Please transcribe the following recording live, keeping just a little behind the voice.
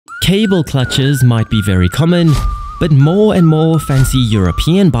Cable clutches might be very common, but more and more fancy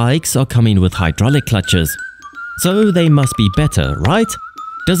European bikes are coming with hydraulic clutches. So they must be better, right?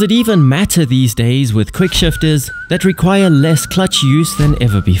 Does it even matter these days with quick shifters that require less clutch use than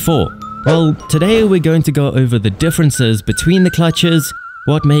ever before? Well, today we're going to go over the differences between the clutches,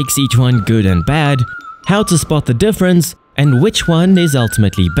 what makes each one good and bad, how to spot the difference, and which one is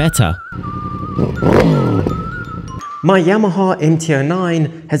ultimately better. My Yamaha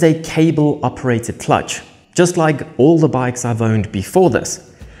MT-09 has a cable-operated clutch, just like all the bikes I've owned before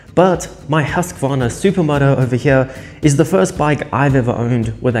this. But my Husqvarna Supermoto over here is the first bike I've ever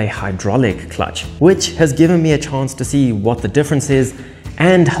owned with a hydraulic clutch, which has given me a chance to see what the difference is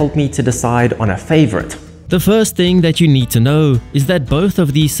and help me to decide on a favorite. The first thing that you need to know is that both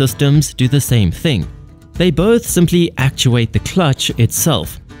of these systems do the same thing. They both simply actuate the clutch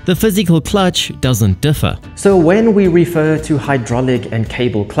itself. The physical clutch doesn't differ. So when we refer to hydraulic and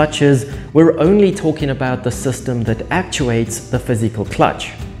cable clutches, we're only talking about the system that actuates the physical clutch.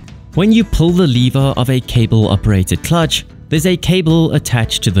 When you pull the lever of a cable-operated clutch, there's a cable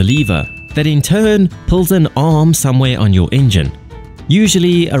attached to the lever that in turn pulls an arm somewhere on your engine,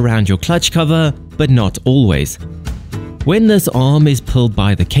 usually around your clutch cover, but not always. When this arm is pulled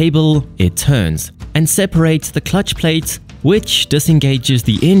by the cable, it turns and separates the clutch plates, which disengages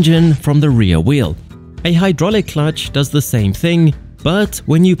the engine from the rear wheel. A hydraulic clutch does the same thing, but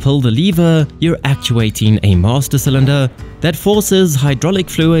when you pull the lever, you're actuating a master cylinder that forces hydraulic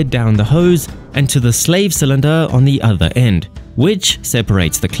fluid down the hose and to the slave cylinder on the other end, which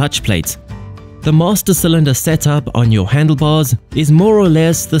separates the clutch plates. The master cylinder setup on your handlebars is more or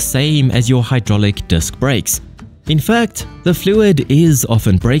less the same as your hydraulic disc brakes. In fact, the fluid is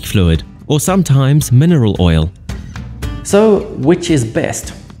often brake fluid, or sometimes mineral oil. So which is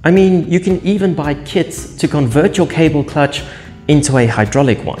best? I mean, you can even buy kits to convert your cable clutch into a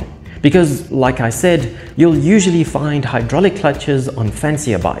hydraulic one. Because like I said, you'll usually find hydraulic clutches on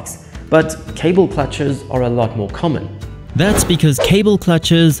fancier bikes, but cable clutches are a lot more common. That's because cable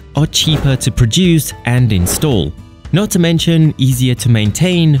clutches are cheaper to produce and install, not to mention easier to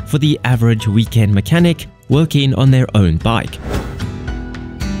maintain for the average weekend mechanic working on their own bike.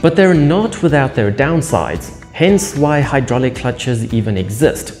 But they're not without their downsides. Hence why hydraulic clutches even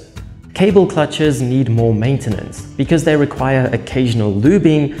exist. Cable clutches need more maintenance because they require occasional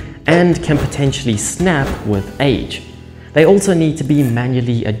lubing and can potentially snap with age. They also need to be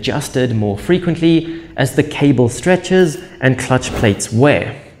manually adjusted more frequently as the cable stretches and clutch plates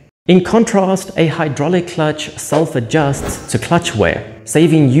wear. In contrast, a hydraulic clutch self-adjusts to clutch wear,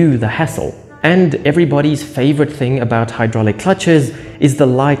 saving you the hassle. And everybody's favorite thing about hydraulic clutches is the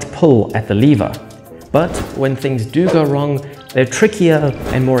light pull at the lever. But when things do go wrong, they're trickier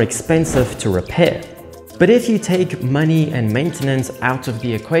and more expensive to repair. But if you take money and maintenance out of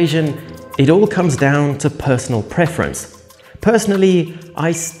the equation, it all comes down to personal preference. Personally,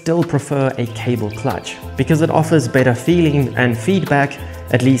 I still prefer a cable clutch because it offers better feeling and feedback,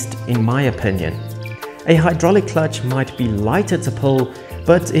 at least in my opinion. A hydraulic clutch might be lighter to pull,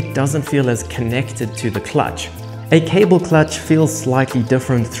 but it doesn't feel as connected to the clutch. A cable clutch feels slightly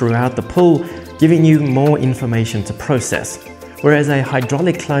different throughout the pull, giving you more information to process, whereas a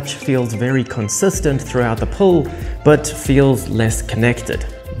hydraulic clutch feels very consistent throughout the pull, but feels less connected.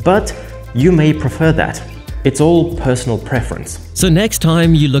 But you may prefer that. It's all personal preference. So next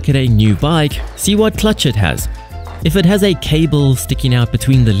time you look at a new bike, see what clutch it has. If it has a cable sticking out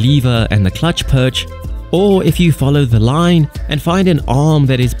between the lever and the clutch perch, or if you follow the line and find an arm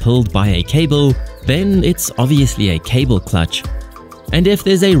that is pulled by a cable, then it's obviously a cable clutch. And if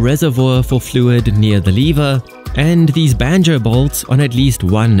there's a reservoir for fluid near the lever, and these banjo bolts on at least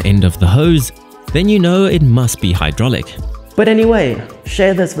one end of the hose, then you know it must be hydraulic. But anyway,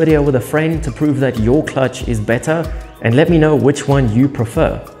 share this video with a friend to prove that your clutch is better, and let me know which one you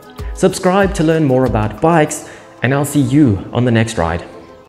prefer. Subscribe to learn more about bikes, and I'll see you on the next ride.